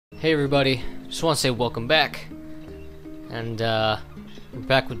Hey everybody, just want to say welcome back, and we're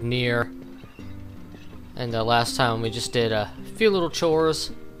back with Nier. And last time we just did a few little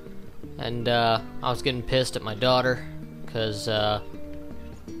chores, and I was getting pissed at my daughter because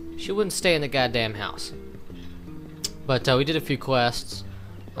she wouldn't stay in the goddamn house. But we did a few quests.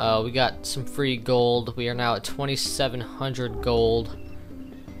 We got some free gold. We are now at 2,700 gold,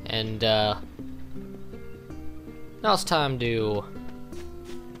 and now it's time to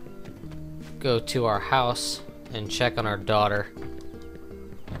go to our house and check on our daughter.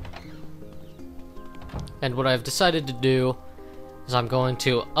 And what I've decided to do is I'm going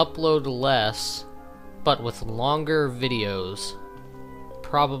to upload less but with longer videos.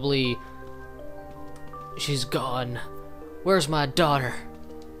 Probably she's gone. Where's my daughter?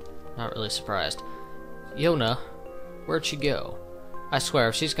 Not really surprised. Yona, where'd she go? I swear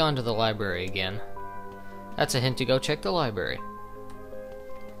if she's gone to the library again, that's a hint to go check the library.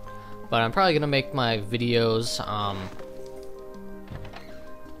 But I'm probably gonna make my videos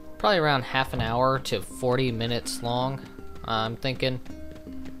probably around half an hour to 40 minutes long, I'm thinking.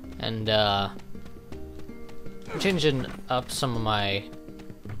 And I'm changing up some of my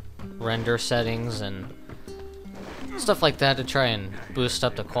render settings and stuff like that to try and boost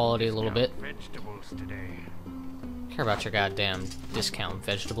up the quality a little bit. Care about your goddamn discount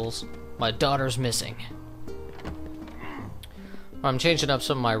vegetables. My daughter's missing. I'm changing up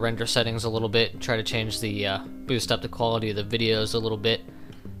some of my render settings a little bit, try to change the boost up the quality of the videos a little bit.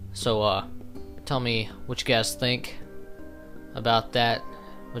 So tell me what you guys think about that.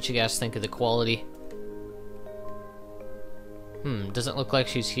 What you guys think of the quality. Doesn't look like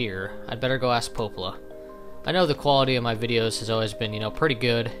she's here. I'd better go ask Popola. I know the quality of my videos has always been, pretty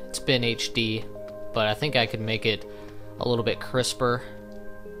good. It's been HD, but I think I could make it a little bit crisper.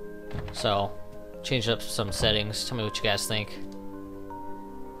 So change up some settings. Tell me what you guys think.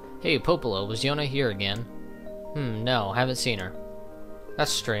 Hey, Popola, was Yona here again? No, haven't seen her.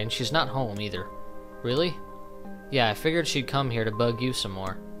 That's strange, she's not home either. Really? Yeah, I figured she'd come here to bug you some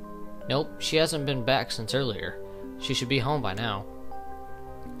more. Nope, she hasn't been back since earlier. She should be home by now.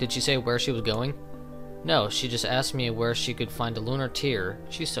 Did she say where she was going? No, she just asked me where she could find a lunar tear.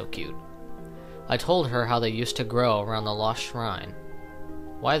 She's so cute. I told her how they used to grow around the lost shrine.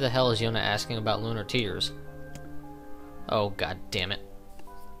 Why the hell is Yona asking about lunar tears? Oh, god damn it.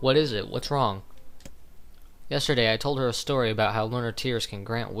 What is it? What's wrong? Yesterday I told her a story about how lunar tears can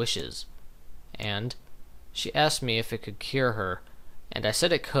grant wishes. And she asked me if it could cure her, and I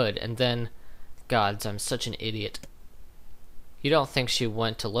said it could, and then... Gods, I'm such an idiot. You don't think she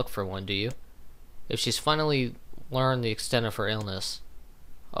went to look for one, do you? If she's finally learned the extent of her illness...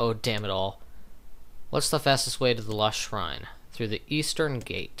 Oh, damn it all. What's the fastest way to the lost shrine? Through the eastern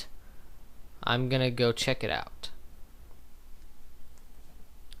gate. I'm gonna go check it out.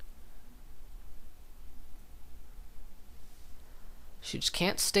 She just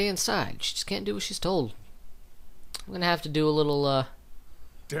can't stay inside. She just can't do what she's told. I'm gonna have to do a little,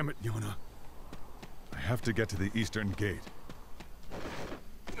 Damn it, Yona. I have to get to the eastern gate.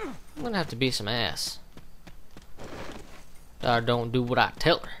 I'm gonna have to beat some ass. Daughter don't do what I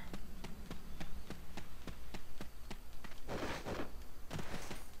tell her.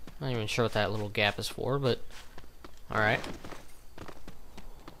 Not even sure what that little gap is for, but... Alright.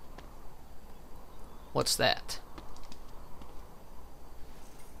 What's that?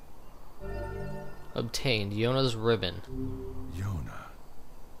 Obtained Yona's ribbon. Yona.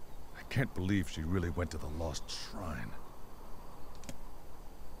 I can't believe she really went to the lost shrine.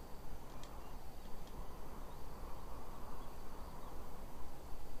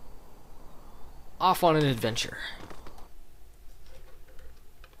 Off on an adventure.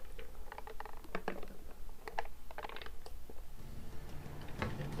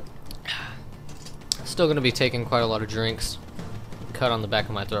 Still gonna be taking quite a lot of drinks. Cut on the back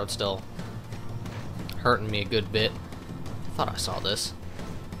of my throat still hurting me a good bit. Thought I saw this.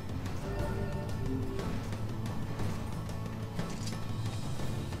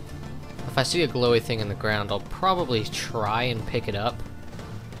 If I see a glowy thing in the ground, I'll probably try and pick it up.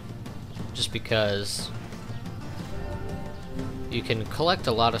 Just because you can collect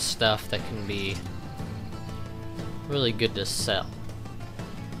a lot of stuff that can be really good to sell.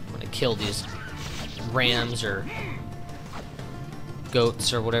 I'm gonna kill these rams or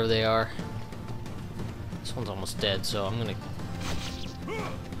goats or whatever they are. This one's almost dead, so I'm gonna...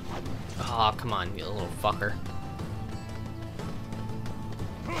 Aw, come on, you little fucker.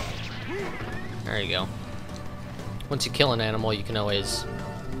 There you go. Once you kill an animal, you can always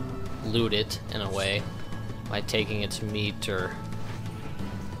loot it, in a way, by taking its meat or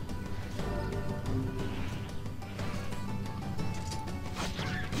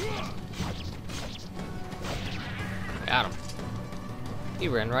Got him. He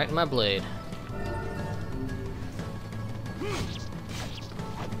ran right in my blade. There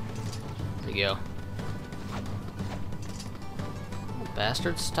we go.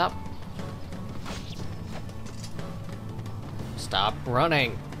 Bastard, stop. Stop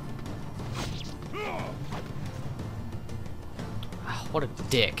running. Oh, what a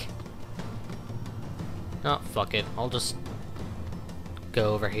dick. Oh, fuck it. I'll just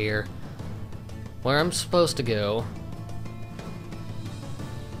go over here. Where I'm supposed to go.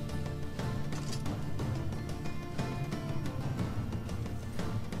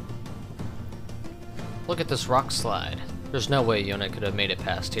 Look at this rock slide. There's no way Yona could have made it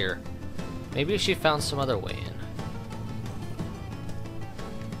past here. Maybe she found some other way in.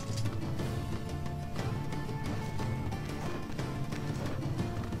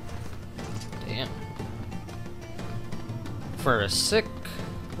 Damn. For a sick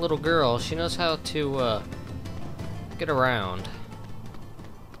little girl, she knows how to get around.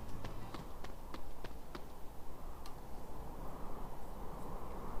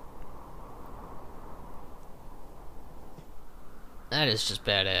 That is just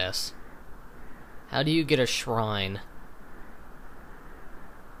badass. How do you get a shrine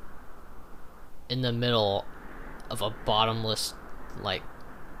in the middle of a bottomless, like,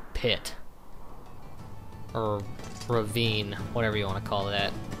 pit? Or ravine, whatever you want to call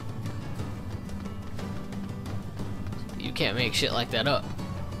that. You can't make shit like that up.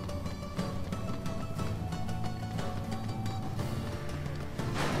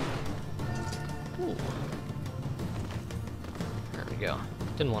 Ooh. There we go.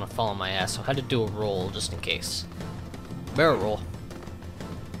 Didn't want to fall on my ass, so I had to do a roll just in case. Barrel roll.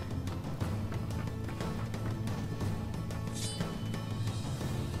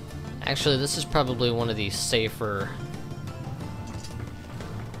 Actually, this is probably one of the safer,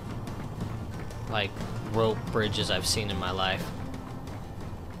 like, rope bridges I've seen in my life.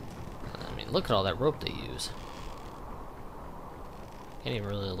 I mean, look at all that rope they use. Can't even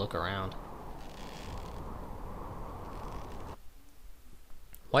really look around.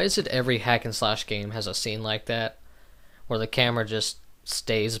 Why is it every hack and slash game has a scene like that, where the camera just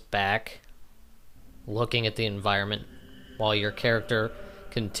stays back, looking at the environment, while your character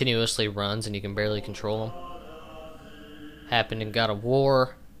continuously runs and you can barely control him? Happened in God of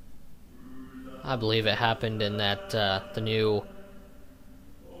War. I believe it happened in that the new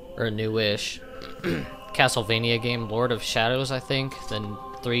or newish Castlevania game, Lord of Shadows, I think. The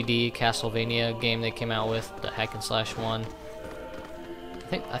 3D Castlevania game they came out with, the hack and slash one.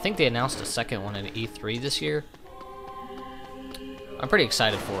 I think they announced a second one at E3 this year. I'm pretty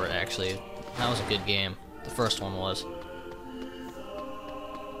excited for it, actually. That was a good game. The first one was.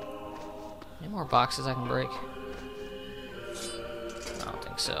 Any more boxes I can break? I don't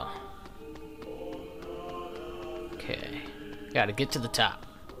think so. Okay. Gotta get to the top.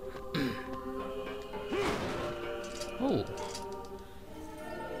 Ooh.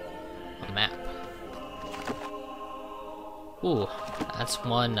 A map. Ooh, that's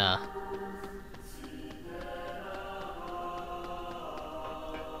one, I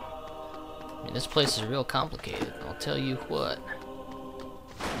mean, this place is real complicated, I'll tell you what.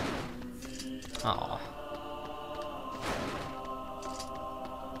 Oh.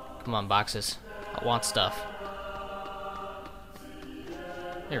 Come on, boxes. I want stuff.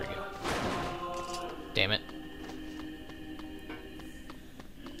 There we go. Damn it.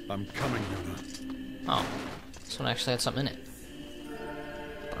 I'm coming, Yona. Oh. This one actually had something in it.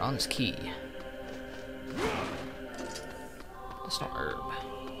 Bronze key. That's not herb.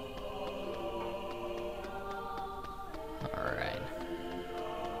 Alright.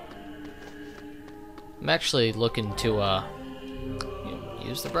 I'm actually looking to,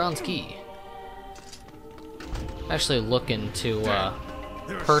 use the bronze key. I'm actually looking to,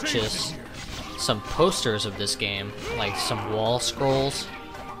 purchase some posters of this game, like some wall scrolls.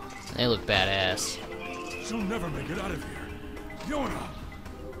 They look badass. She'll never make it out of here. Yona!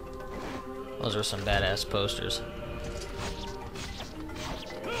 Those are some badass posters.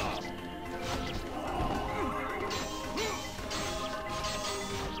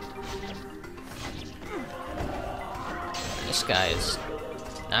 This guy is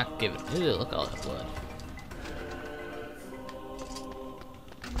not giving. Ew, look at all that blood.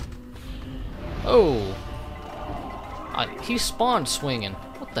 Oh! He spawned swinging.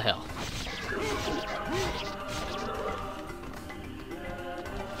 What the hell?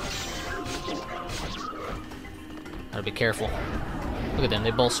 Gotta be careful. Look at them,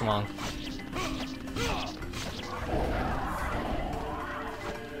 they both swung.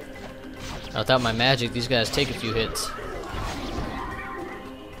 Without my magic, these guys take a few hits.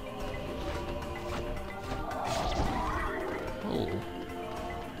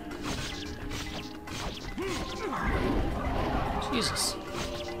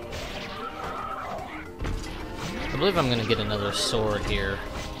 believe I'm gonna get another sword here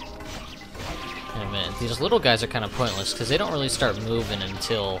in a minute. These little guys are kind of pointless because they don't really start moving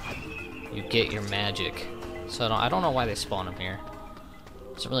until you get your magic. So I don't know why they spawn them here.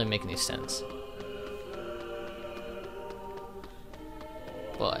 Doesn't really make any sense.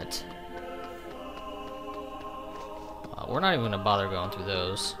 But we're not even gonna bother going through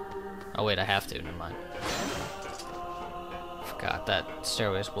those. Oh wait, I have to. Never mind. Forgot that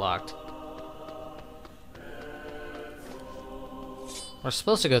stairway's blocked. We're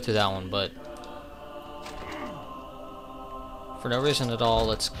supposed to go through that one, but for no reason at all,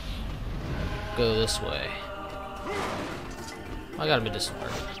 let's go this way. I got a medicinal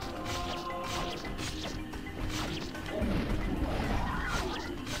herb.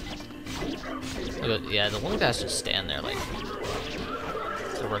 Look at, yeah, the little guys just stand there like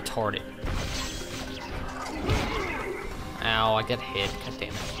they're retarded. Ow, I get hit. God damn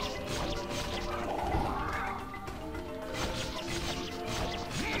it.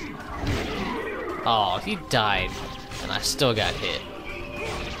 Oh, he died, and I still got hit.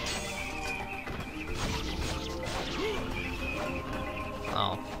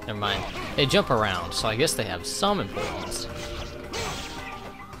 Oh, never mind. They jump around, so I guess they have some importance.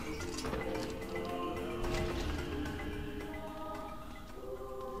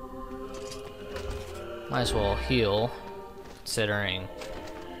 Might as well heal, considering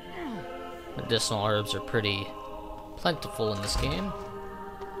medicinal herbs are pretty plentiful in this game.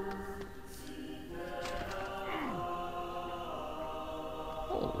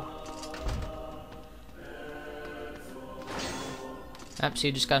 So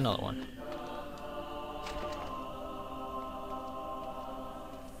you just got another one.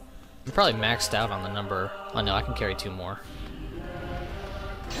 I'm probably maxed out on the number. Oh no, I can carry 2 more.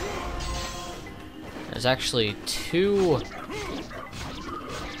 There's actually 2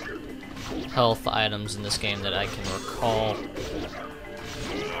 health items in this game that I can recall.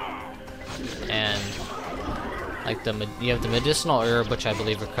 And like you have the medicinal herb, which I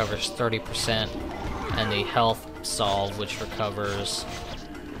believe recovers 30%, and the health salve, which recovers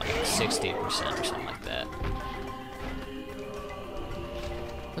like 60% or something like that.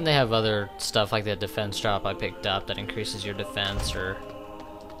 And they have other stuff like that defense drop I picked up that increases your defense, or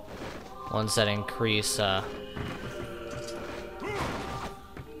ones that increase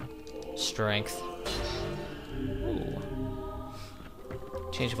strength. Ooh.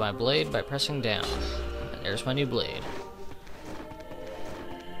 Change my blade by pressing down. And there's my new blade.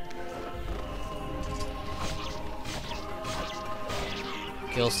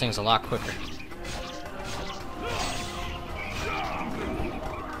 Kills things a lot quicker.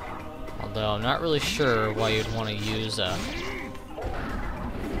 Although I'm not really sure why you'd want to use a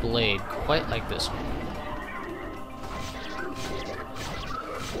blade quite like this one.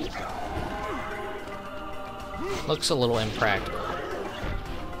 Looks a little impractical.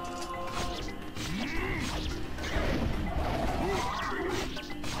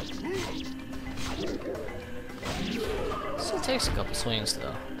 Still takes a couple swings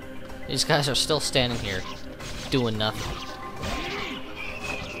though. These guys are still standing here doing nothing.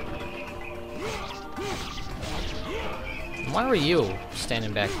 Why were you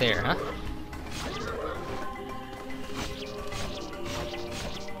standing back there, huh?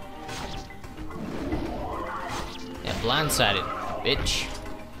 Yeah, blindsided, bitch.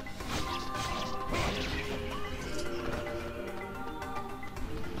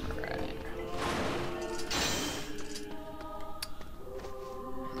 Alright.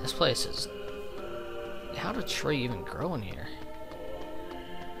 This place is... How did a tree even grow in here?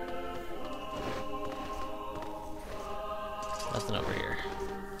 Nothing over here.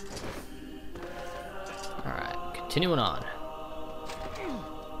 Alright, continuing on.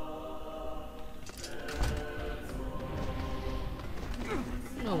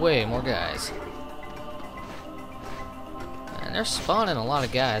 No way, more guys. And they're spawning a lot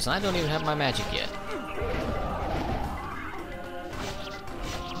of guys, and I don't even have my magic yet.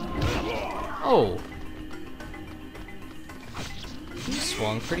 Oh! He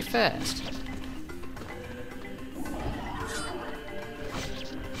swung pretty fast.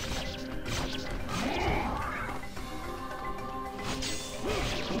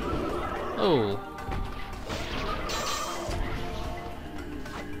 Oh.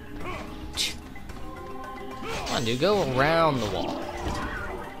 Come on, dude, go around the wall.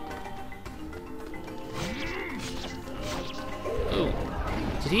 Oh.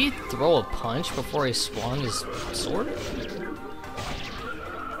 Did he throw a punch before he swung his sword?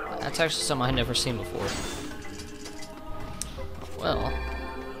 That's actually something I've never seen before. Well,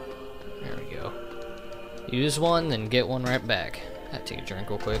 there we go. Use one, then get one right back. Gotta take a drink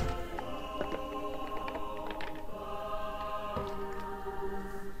real quick.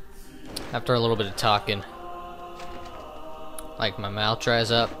 After a little bit of talking, like my mouth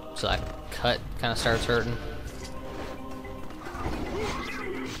dries up, so that cut kind of starts hurting.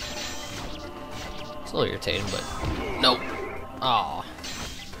 It's a little irritating, but nope. Oh,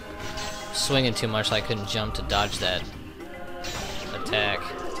 swinging too much, so I couldn't jump to dodge that attack.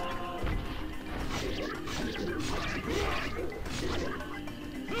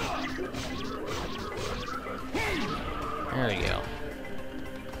 There we go.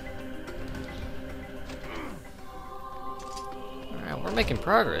 Alright, we're making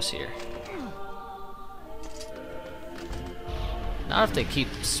progress here. Not if they keep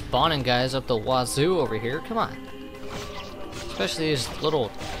spawning guys up the wazoo over here. Come on. Especially these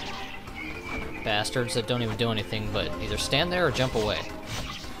little bastards that don't even do anything but either stand there or jump away.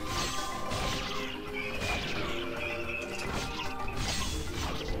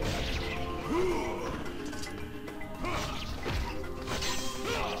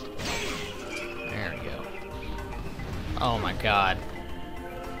 There we go. Oh my god.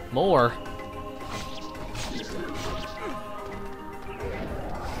 More?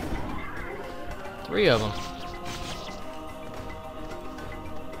 Three of them.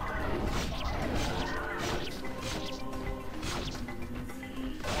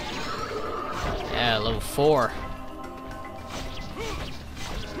 Yeah, level 4.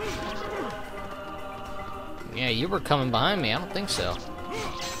 Yeah, you were coming behind me. I don't think so.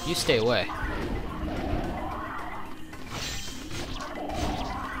 You stay away.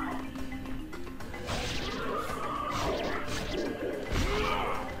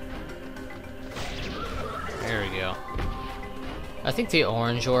 There we go. I think the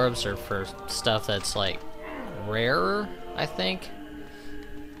orange orbs are for stuff that's like rarer, I think.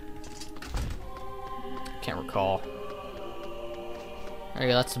 Can't recall. There you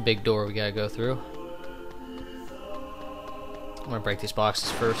go, that's the big door we gotta go through. I'm gonna break these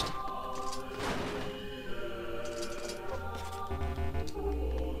boxes first.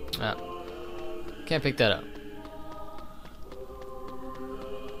 Ah, can't pick that up.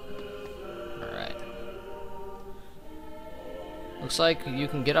 Alright. Looks like you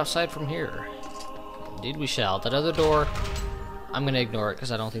can get outside from here. Indeed we shall. That other door, I'm gonna ignore it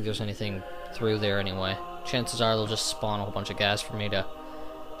because I don't think there's anything through there anyway. Chances are they'll just spawn a whole bunch of guys for me to,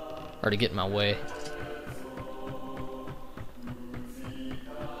 or to get in my way.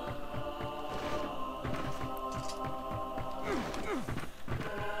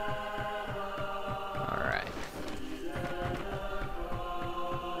 Alright.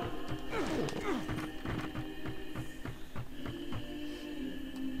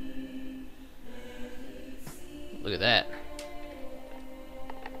 Look at that.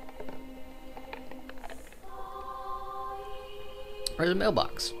 Where's the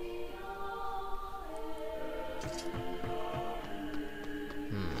mailbox?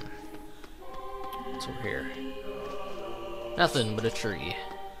 What's over here? Nothing but a tree.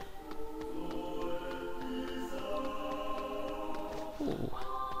 Ooh.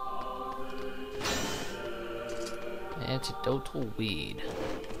 Antidotal weed.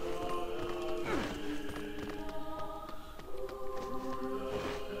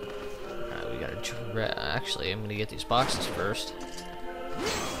 Alright, we gotta actually, I'm gonna get these boxes first.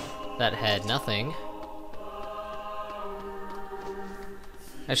 That had nothing.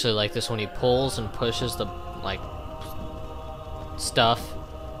 Actually, like this when he pulls and pushes the like stuff,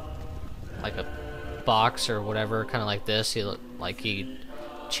 like a box or whatever, kind of like this. He like he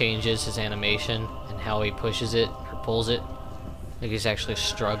changes his animation and how he pushes it or pulls it. Like he's actually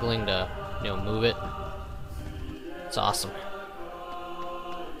struggling to, you know, move it. It's awesome.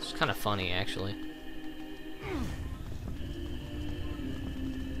 It's kind of funny, actually.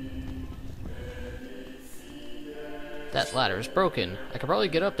 That ladder is broken. I could probably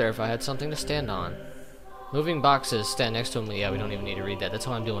get up there if I had something to stand on. Moving boxes, stand next to them. Yeah, we don't even need to read that. That's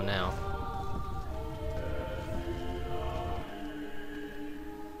what I'm doing now.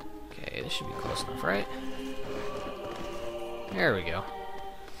 Okay, this should be close enough, right? There we go.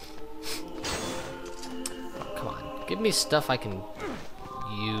 Oh, come on. Give me stuff I can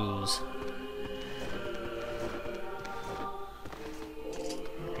use.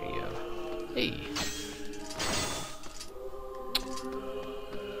 There you go. Hey.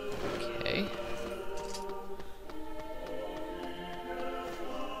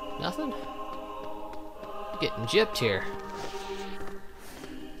 Nothing? Getting gypped here.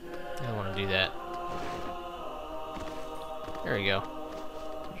 I don't want to do that. There we go.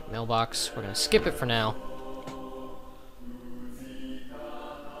 Mailbox. We're gonna skip it for now.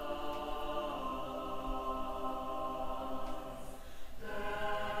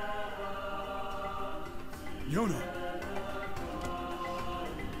 Yona.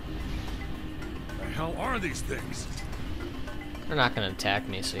 hell are these things? They're not gonna attack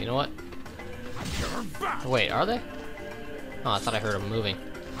me, so you know what? You're back. Wait, are they? Oh, I thought I heard them moving.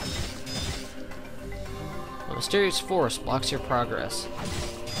 A mysterious force blocks your progress.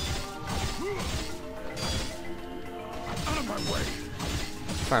 Out of my way.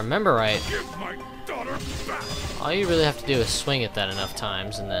 If I remember right, Give my daughter back. all you really have to do is swing at that enough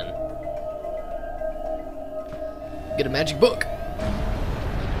times and then get a magic book.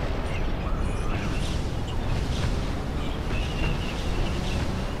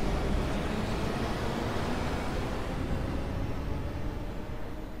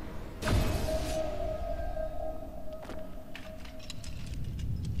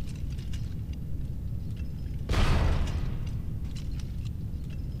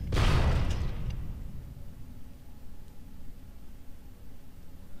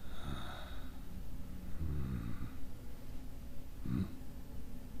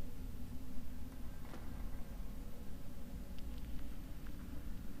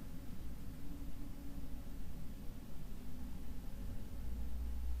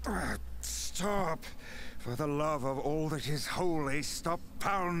 Stop! For the love of all that is holy, stop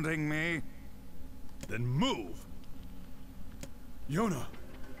pounding me! Then move. Yona.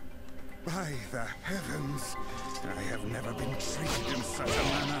 By the heavens, I have never been treated in such a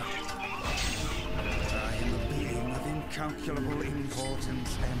manner. I am a being of incalculable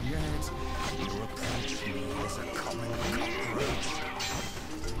importance, and yet you approach me as a common cockroach.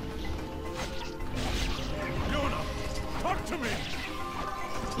 Yona, talk to me.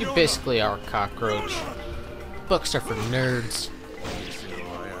 You basically are a cockroach. Books are for nerds. This is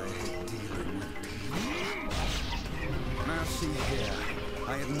why I hate dealing with people. Now see here,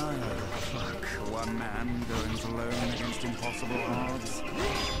 I admire the pluck. One man going alone against impossible odds.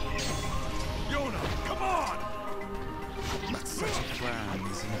 Yona, come on. But such a plan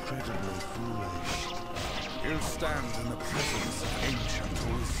is incredibly foolish. You stand in the presence of ancient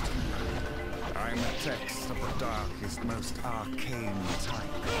wisdom. I'm a text of the darkest, most arcane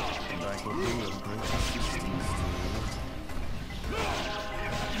type, and I could be of great assistance to you.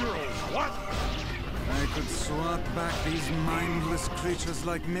 You're a what? I could swat back these mindless creatures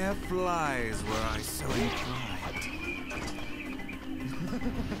like mere flies were I so inclined.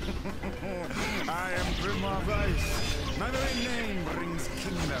 I am Grimoire Weiss. My very name brings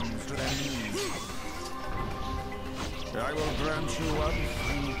kingdoms to their knees. I will grant you one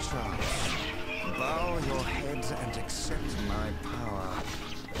final chance. Bow your heads and accept my power,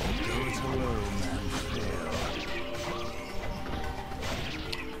 or go it alone and fail.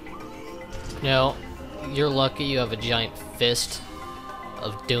 No, you're lucky you have a giant fist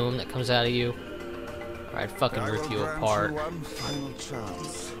of doom that comes out of you, or I'd fucking rip you apart. One final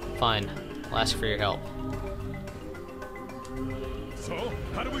chance. Fine, I'll ask for your help. So,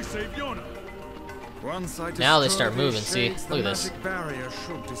 how do we save Yona? Once I Now they destroy start moving, these see? shades, Look at the this. magic barrier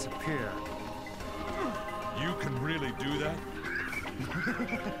should disappear. You can really do that?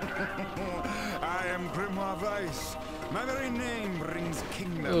 I am Grimoire Weiss. My very name brings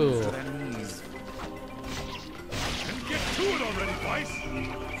kingdoms Ooh. to their knees. And get to it already, Weiss!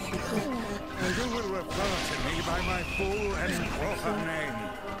 You will refer to me by my full and proper name.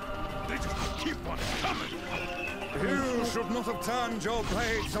 They just keep on coming! You should not have turned your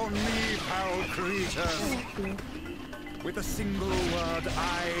blades on me, foul creatures. With a single word,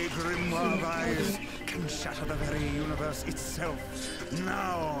 I, Grimoire Weiss, can shatter the very universe itself.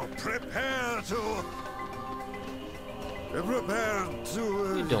 Now, prepare to... What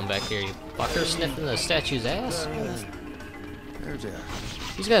are you doing back here, you fucker? Sniffing the statue's ass? Oh dear.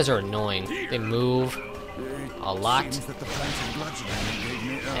 These guys are annoying. They move a lot, Seems that the plant of bludgeoning gave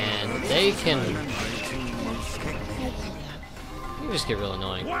me and they can... memory to escape me. You just get real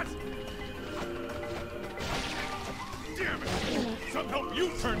annoying. What? Damn it! Some help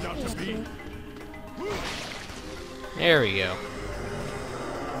you turned out to be! There we go.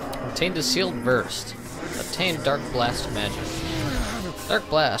 Obtained a sealed burst. Obtained dark blast magic. Dark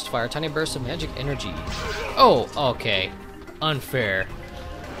blast, fire tiny bursts of magic energy. Oh, okay. Unfair.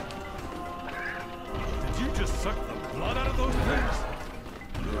 Did you just suck the blood out of those things?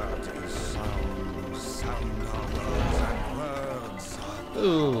 Blood is sound, sound are words, and words are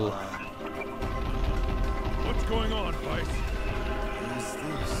Ooh. What's going on, Weiss? Is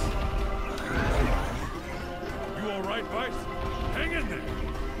this? You alright, Weiss? Hang in there!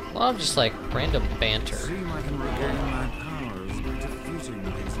 A lot of just like random banter. Seem I can regain my powers by defeating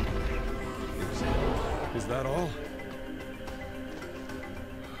these enemies. Is that all?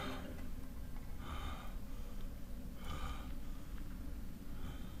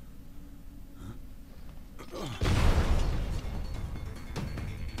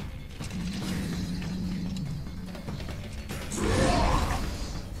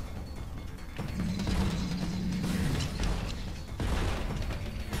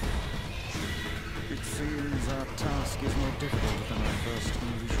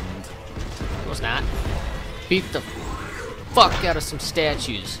 was not. Beat the fuck out of some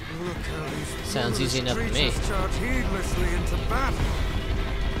statues. Look how these Sounds easy enough to me. creatures charge heedlessly into battle.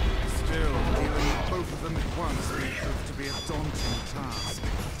 Still, dealing with both of them at once may prove to be a daunting task.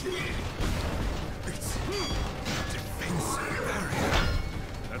 It's a defensive barrier.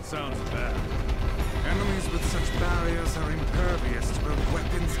 That sounds bad. Enemies with such barriers are impervious to both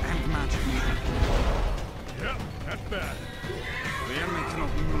weapons and magic. Yep, that's bad. The enemy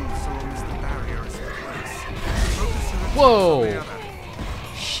cannot move so long as the barrier is in place. Focus your Whoa. attention on the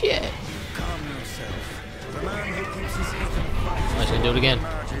other. Shit. Calm yourself. The man who keeps his head in fight I'm just gonna do it again.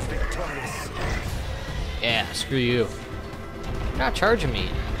 emerges victorious. Yeah, screw you. You're not charging me.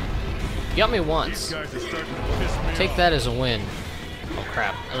 You got me once. These guys are starting to piss me Take off. that as a win. Oh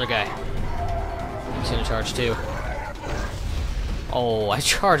crap, other guy. He's gonna charge too. Oh, I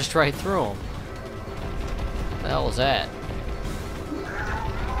charged right through him. What the hell was that?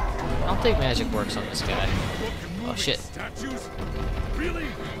 I don't think magic works on this guy. Oh shit. Statues? Really?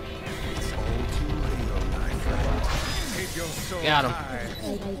 It's all too real, my friend. Keep your soul Got him.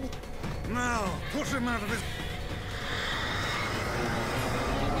 high. Now, put him out of his...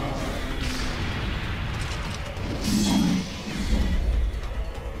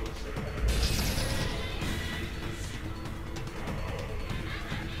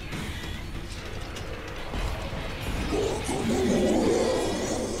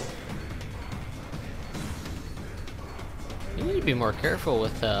 You need to be more careful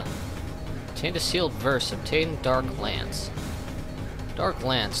with obtain a sealed verse, obtain Dark Lance. Dark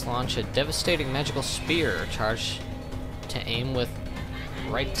Lance, launch a devastating magical spear, charge to aim with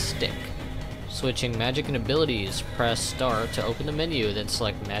right stick. Switching magic and abilities, press start to open the menu, then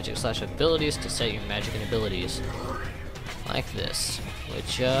select magic/abilities to set your magic and abilities. Like this.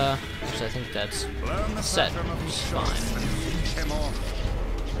 Which I think that's Learn the set, pattern of which is his fine. shots and finish him off.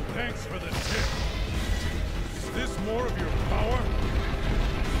 Thanks for the tip. Is this more of your power?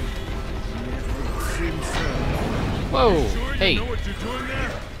 Seems so. Whoa! Sure Hey, you know what you're doing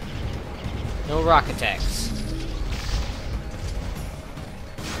there? no rock attacks.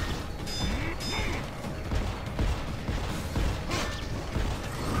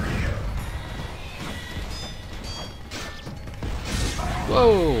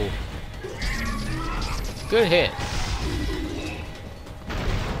 Whoa! Good hit.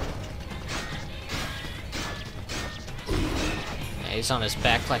 Yeah, he's on his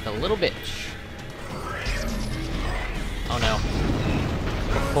back like a little bitch. Oh no.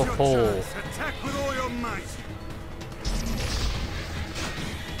 Ho Now's ho. your chance. Attack with all your might.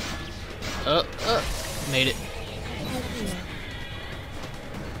 Made it.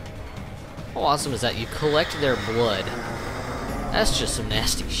 How awesome is that? You collect their blood. That's just some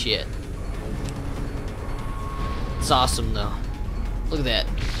nasty shit. It's awesome though. Look at that.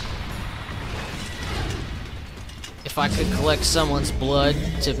 If I could collect someone's blood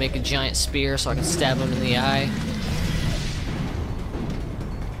to make a giant spear so I can stab them in the eye,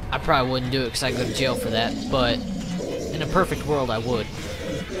 I probably wouldn't do it because I'd go to jail for that, but in a perfect world I would.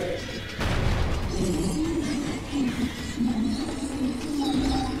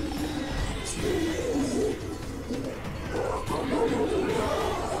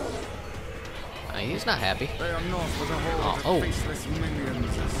 He's not happy. They are not but a horde Oh. of faceless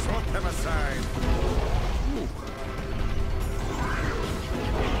minions. Sort them aside.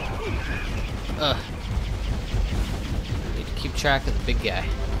 Need to keep track of the big guy.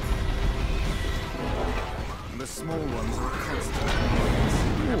 The small ones are a constant annoyance.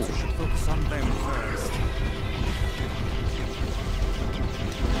 Perhaps we should focus on them first.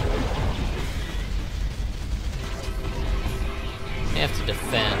 You have to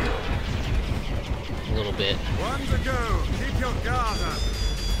defend a little bit. One to go. Keep your guard up.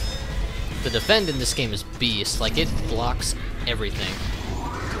 The defend in this game is beast. Like, it blocks everything.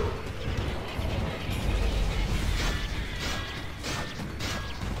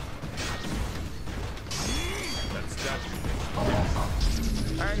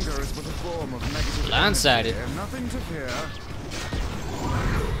 Anger is but a form of negative Blindsided. energy. Nothing to fear.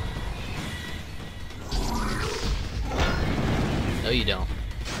 No, you don't.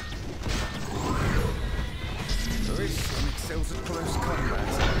 This one excels at close combat.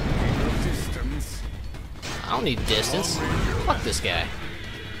 Keep your distance. I don't need distance. Fuck this guy.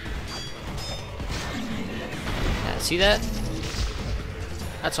 Yeah, see that?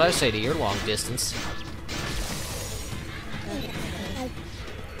 That's what I say to your long distance.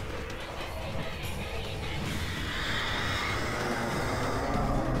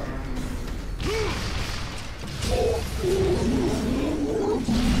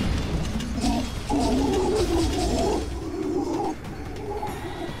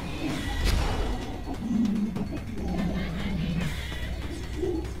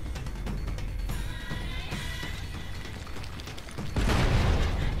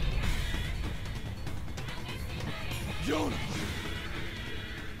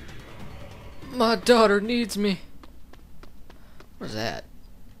 My daughter needs me. Where's that?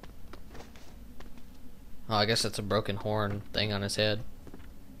 Oh, I guess that's a broken horn thing on his head.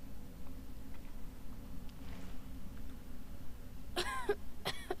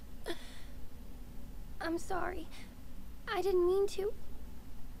 I'm sorry. I didn't mean to.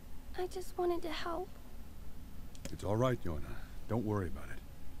 I just wanted to help. It's all right, Yona. Don't worry about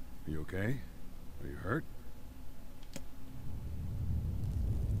it. Are you okay? Are you hurt?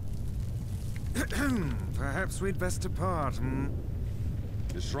 Perhaps we'd best depart, hmm?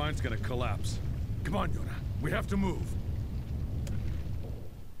 The shrine's gonna collapse. Come on, Yona. We have to move.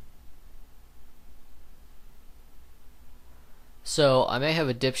 So, I may have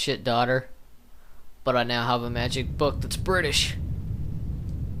a dipshit daughter, but I now have a magic book that's British.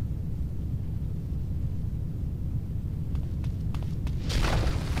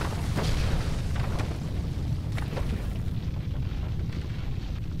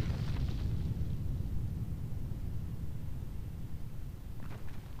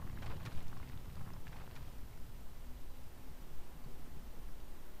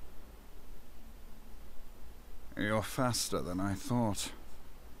 You're faster than I thought.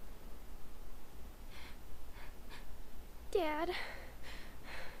 Dad.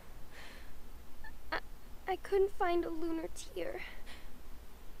 I couldn't find a lunar tear.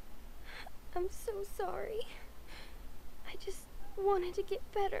 I'm so sorry. I just wanted to get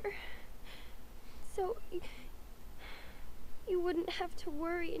better. So you wouldn't have to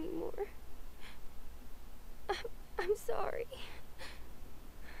worry anymore. I'm sorry.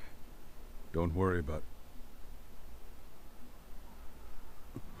 Don't worry about...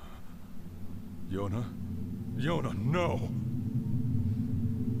 Yona? Yona, no!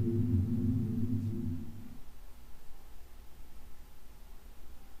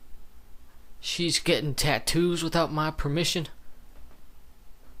 She's getting tattoos without my permission?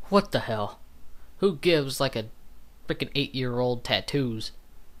 What the hell? Who gives like a freaking 8-year-old tattoos?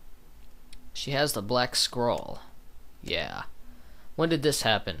 She has the black scroll. Yeah. When did this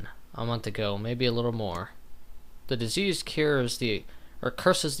happen? A month ago, maybe a little more. The disease curses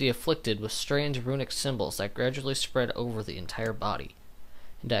the afflicted with strange runic symbols that gradually spread over the entire body.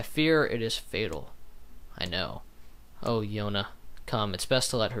 And I fear it is fatal. I know. Oh, Yona. Come, it's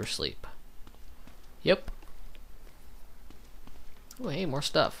best to let her sleep. Yep. Oh, hey, more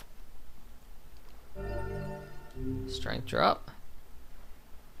stuff. Strength drop.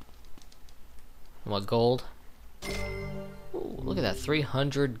 What, gold? Ooh, look at that,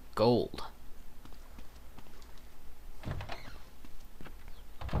 300 gold.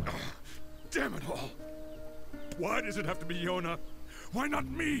 Damn it all! Why does it have to be Yona? Why not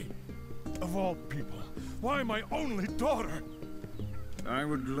me? Of all people, why my only daughter? I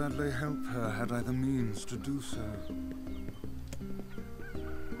would gladly help her had I the means to do so.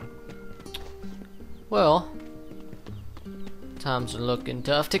 Well, times are looking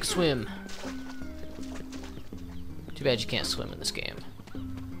tough. Take a swim. Too bad you can't swim in this game.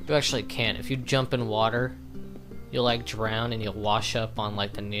 You actually can. If you jump in water, you'll like drown and you'll wash up on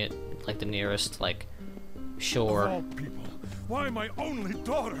like the nearest like shore. Of all people, why my only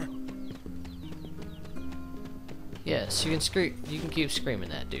daughter? Yes, you can scream. You can keep screaming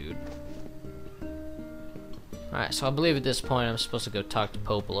that, dude. All right, so I believe at this point I'm supposed to go talk to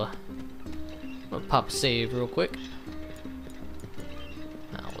Popola. I'm gonna pop a save real quick.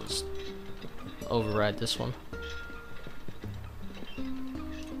 I'll just override this one.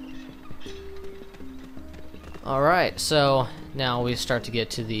 Alright, so now we start to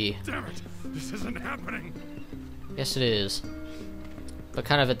get to the... Damn it! This isn't happening! Yes, it is. But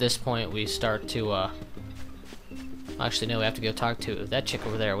kind of at this point we start to, actually, no, we have to go talk to that chick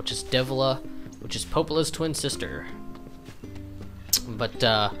over there, which is Devila, which is Popola's twin sister.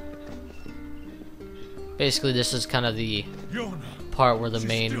 But, basically this is kind of the part where the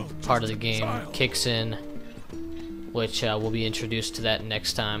main part of the game kicks in, which we'll be introduced to that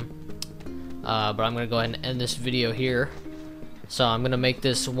next time. But I'm going to go ahead and end this video here. So I'm going to make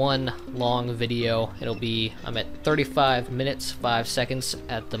this one long video. I'm at 35 minutes, 5 seconds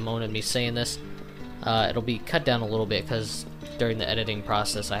at the moment of me saying this. It'll be cut down a little bit because during the editing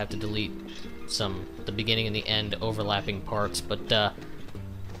process I have to delete the beginning and the end overlapping parts. But I'm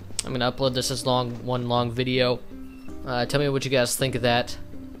going to upload this as one long video. Tell me what you guys think of that.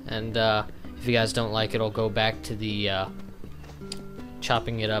 And if you guys don't like it, I'll go back to the...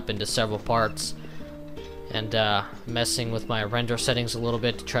 chopping it up into several parts and messing with my render settings a little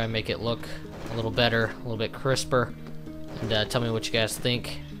bit to try and make it look a little better, a little bit crisper, and tell me what you guys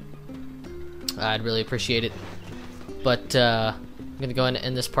think. I'd really appreciate it. But I'm gonna go ahead and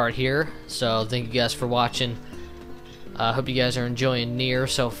end this part here, so thank you guys for watching. I hope you guys are enjoying Nier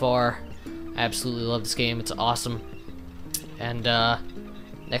so far. I absolutely love this game. It's awesome. And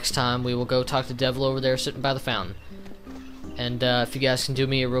next time we will go talk to Devil over there sitting by the fountain. And if you guys can do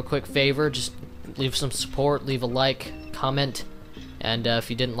me a real quick favor, just leave some support, leave a like, comment, and if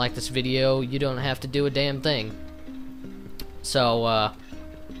you didn't like this video, you don't have to do a damn thing. So,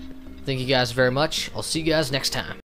 thank you guys very much. I'll see you guys next time.